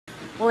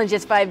Well, in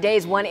just 5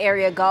 days, one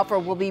area golfer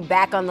will be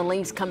back on the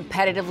links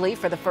competitively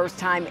for the first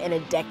time in a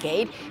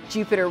decade.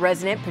 Jupiter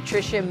resident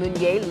Patrica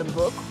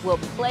Meunier-Lebouc will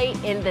play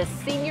in the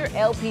Senior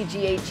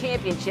LPGA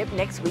Championship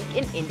next week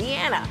in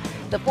Indiana.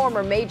 The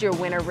former major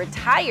winner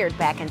retired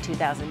back in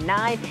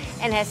 2009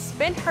 and has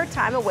spent her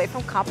time away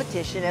from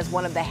competition as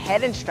one of the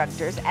head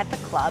instructors at the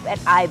club at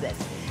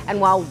Ibis. And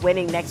while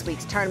winning next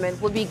week's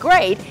tournament would be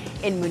great,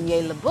 in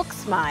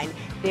Meunier-Lebouc's mind,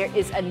 there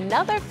is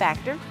another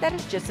factor that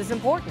is just as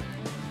important.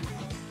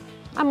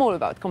 I'm all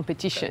about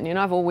competition,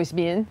 I've always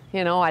been.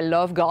 I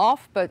love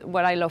golf, but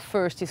what I love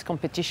first is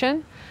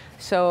competition.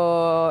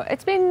 So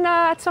it's been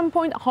at some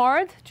point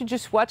hard to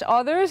just watch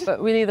others,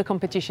 but really the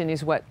competition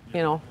is what,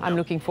 I'm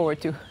looking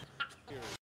forward to.